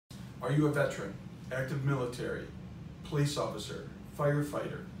Are you a veteran, active military, police officer,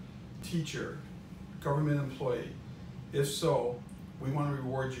 firefighter, teacher, government employee? If so, we want to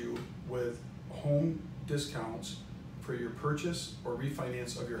reward you with home discounts for your purchase or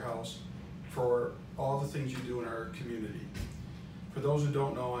refinance of your house for all the things you do in our community. For those who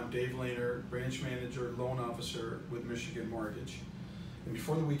don't know, I'm Dave Lehner, branch manager, loan officer with Michigan Mortgage. And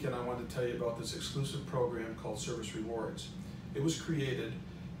before the weekend, I wanted to tell you about this exclusive program called Service Rewards. It was created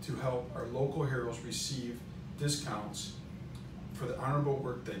to help our local heroes receive discounts for the honorable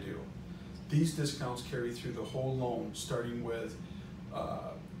work they do. These discounts carry through the whole loan, starting with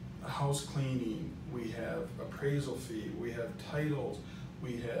house cleaning, we have appraisal fee, we have titles,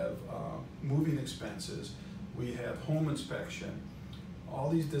 we have moving expenses, we have home inspection. All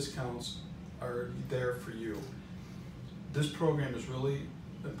these discounts are there for you. This program is really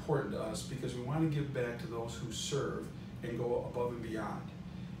important to us because we want to give back to those who serve and go above and beyond.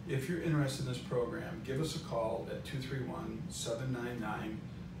 If you're interested in this program, give us a call at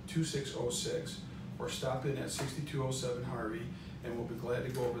 231-799-2606 or stop in at 6207 Harvey, and we'll be glad to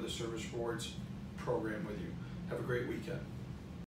go over the Service Rewards program with you. Have a great weekend.